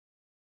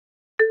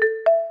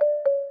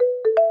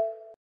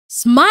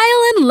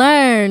Smile and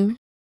learn!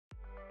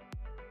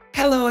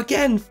 Hello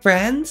again,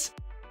 friends!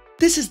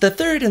 This is the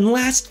third and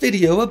last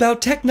video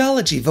about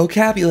technology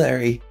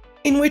vocabulary,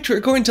 in which we're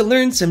going to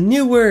learn some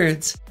new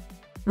words.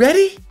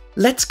 Ready?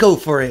 Let's go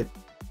for it!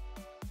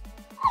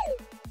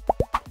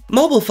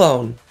 Mobile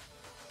phone.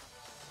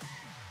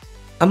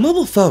 A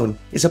mobile phone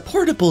is a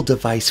portable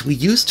device we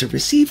use to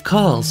receive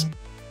calls.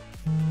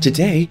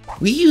 Today,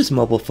 we use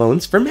mobile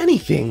phones for many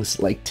things,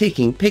 like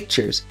taking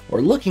pictures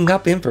or looking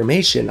up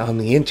information on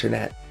the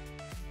internet.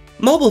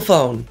 Mobile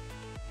phone.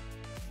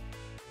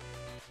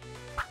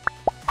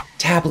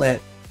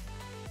 Tablet.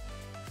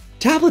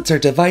 Tablets are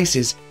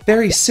devices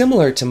very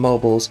similar to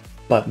mobiles,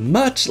 but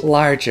much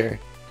larger.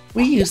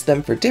 We use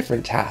them for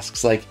different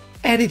tasks like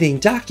editing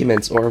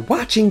documents or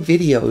watching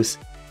videos.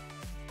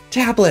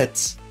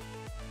 Tablets.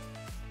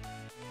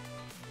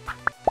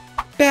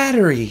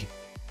 Battery.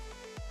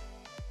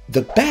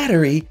 The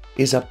battery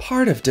is a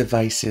part of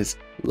devices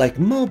like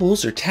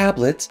mobiles or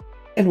tablets,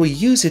 and we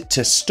use it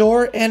to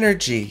store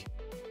energy.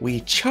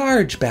 We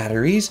charge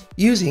batteries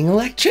using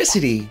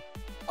electricity.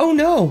 Oh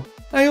no,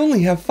 I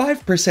only have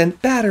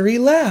 5% battery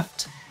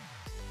left.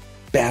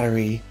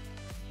 Battery.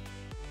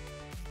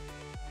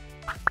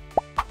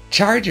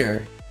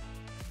 Charger.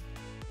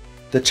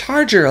 The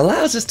charger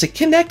allows us to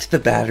connect the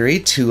battery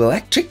to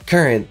electric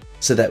current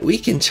so that we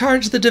can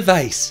charge the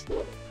device.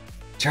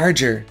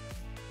 Charger.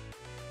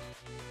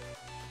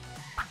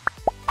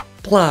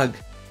 Plug.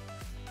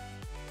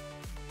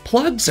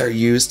 Plugs are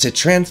used to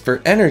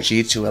transfer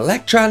energy to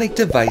electronic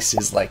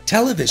devices like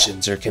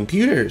televisions or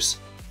computers.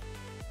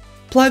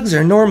 Plugs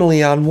are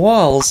normally on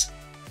walls.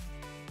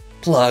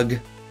 Plug.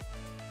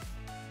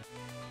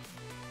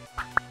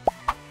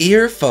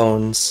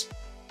 Earphones.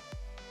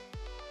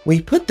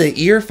 We put the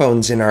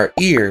earphones in our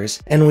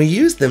ears and we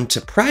use them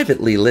to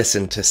privately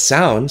listen to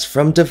sounds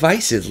from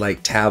devices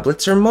like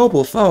tablets or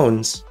mobile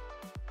phones.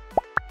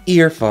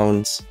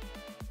 Earphones.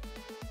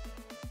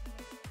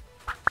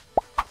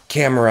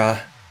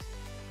 Camera.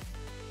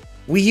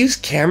 We use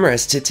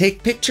cameras to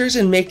take pictures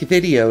and make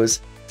videos.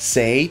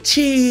 Say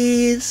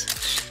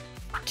cheese!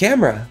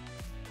 Camera.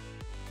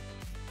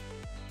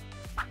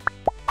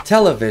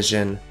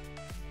 Television.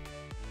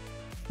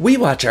 We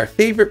watch our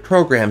favorite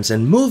programs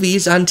and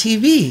movies on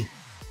TV.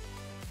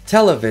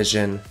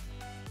 Television.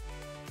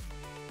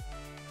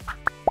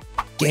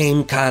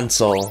 Game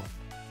console.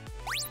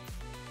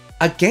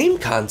 A game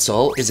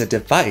console is a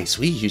device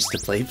we use to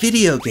play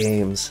video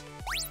games.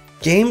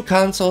 Game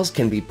consoles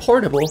can be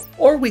portable,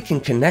 or we can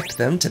connect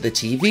them to the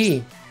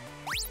TV.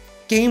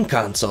 Game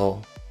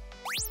console.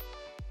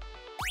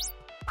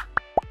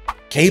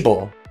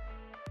 Cable.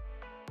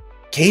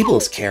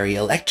 Cables carry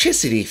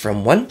electricity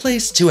from one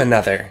place to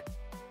another.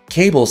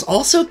 Cables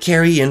also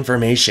carry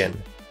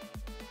information.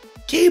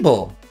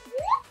 Cable.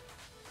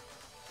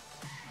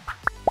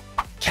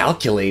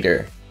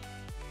 Calculator.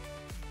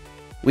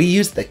 We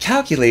use the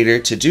calculator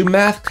to do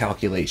math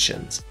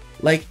calculations,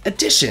 like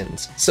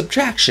additions,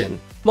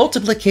 subtraction,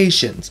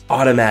 multiplications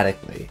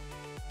automatically.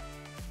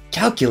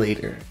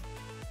 Calculator.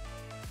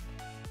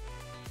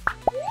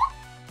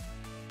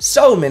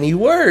 So many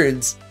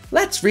words!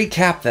 Let's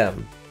recap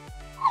them.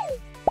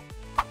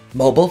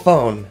 Mobile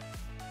phone.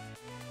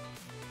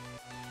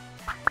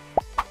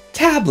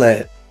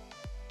 Tablet.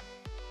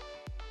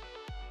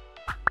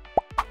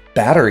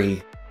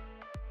 Battery.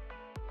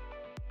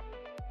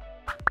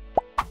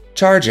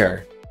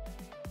 Charger.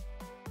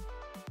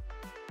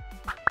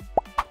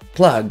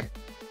 Plug.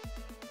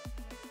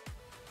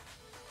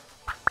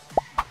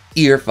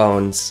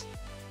 Earphones.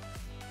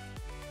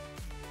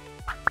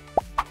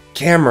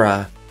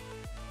 Camera.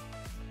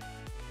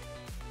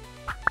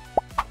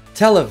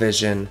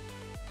 Television.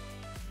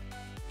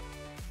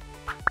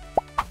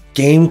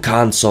 Game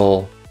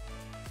console.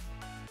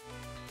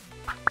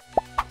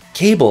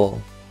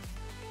 Cable.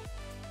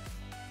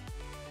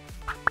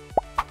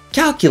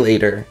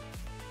 Calculator.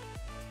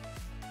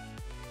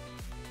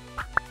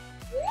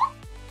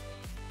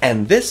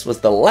 And this was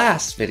the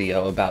last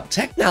video about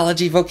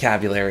technology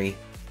vocabulary.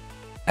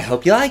 I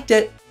hope you liked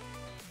it.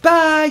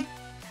 Bye!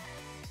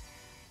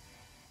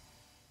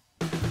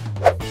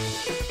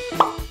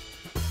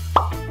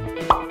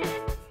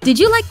 Did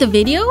you like the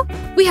video?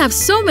 We have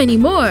so many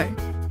more!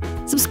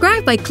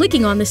 Subscribe by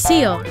clicking on the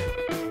seal.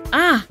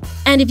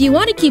 And if you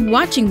want to keep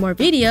watching more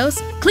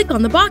videos, click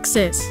on the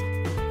boxes.